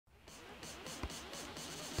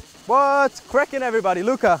What's cracking, everybody?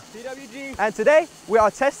 Luca. PWG. And today we are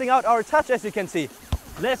testing out our touch, as you can see.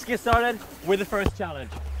 Let's get started with the first challenge.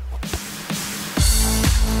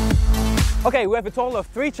 Okay, we have a total of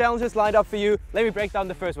 3 challenges lined up for you. Let me break down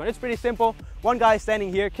the first one. It's pretty simple. One guy is standing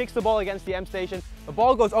here, kicks the ball against the M station. The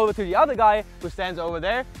ball goes over to the other guy who stands over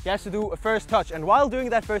there. He has to do a first touch. And while doing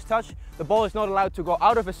that first touch, the ball is not allowed to go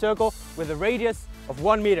out of a circle with a radius of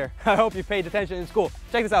 1 meter. I hope you paid attention in school.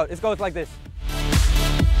 Check this out. It goes like this.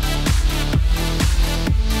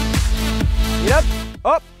 Yep.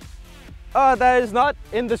 Up. That is not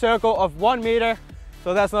in the circle of 1 meter.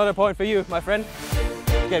 So that's not a point for you, my friend.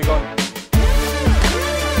 Get it going.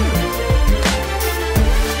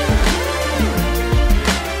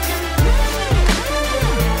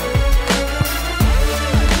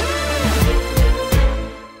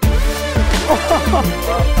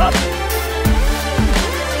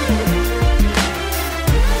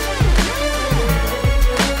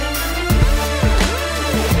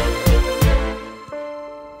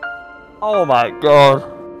 Oh my god.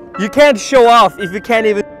 You can't show off if you can't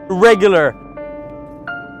even regular.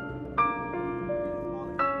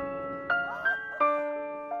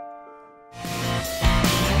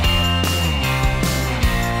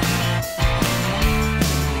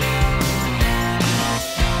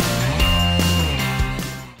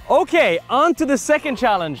 Okay, on to the second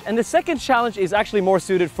challenge. And the second challenge is actually more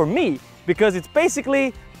suited for me because it's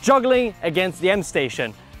basically juggling against the M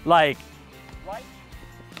station. Like right,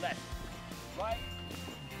 left, right,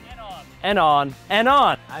 and on, and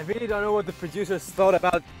on. I really don't know what the producers thought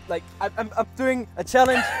about. Like, I'm doing a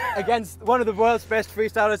challenge against one of the world's best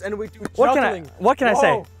freestylers, and we do juggling. What can I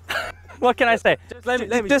say? What can I say? Just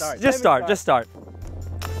let me start. Just start.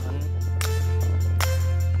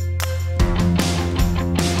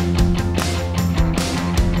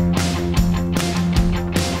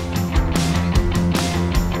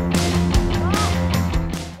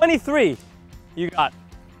 "23 you got,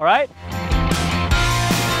 all right?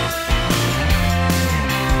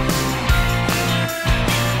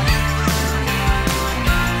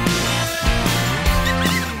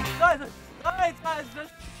 Guys,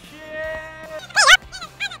 just shit.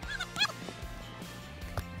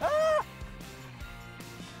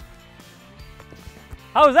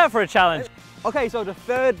 How was that for a challenge? Okay, so the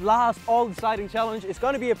third, last, all-deciding challenge is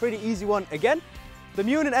going to be a pretty easy one again. The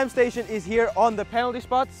Munich M station is here on the penalty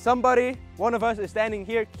spot. Somebody, one of us, is standing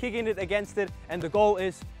here, kicking it against it, and the goal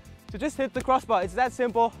is to just hit the crossbar. It's that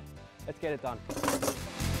simple. Let's get it done.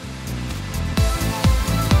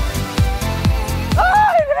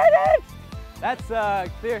 Oh, he hit it! That's a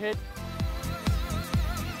clear hit.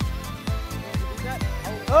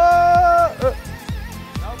 Oh!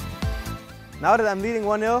 Now that I'm leading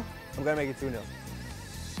 1-0, I'm gonna make it 2-0.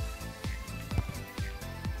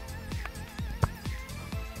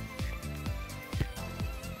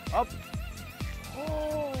 Up.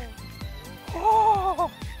 Oh.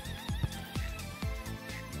 Oh.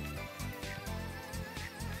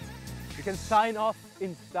 You can sign off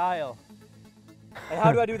in style. And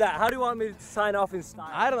how do I do that? How do you want me to sign off in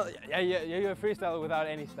style? I don't know. Yeah, you're a freestyler without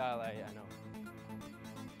any style. I know.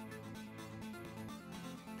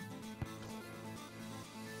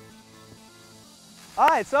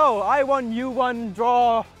 Alright, so I won, you won,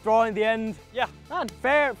 draw in the end. Yeah, man,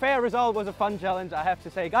 fair result. Was a fun challenge, I have to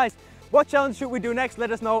say. Guys, what challenge should we do next?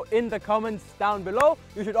 Let us know in the comments down below.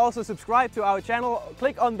 You should also subscribe to our channel.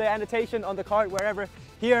 Click on the annotation on the card wherever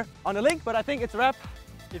here on the link. But I think it's a wrap.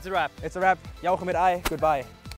 It's a wrap. It's a wrap. Jauche mit Ei. Goodbye.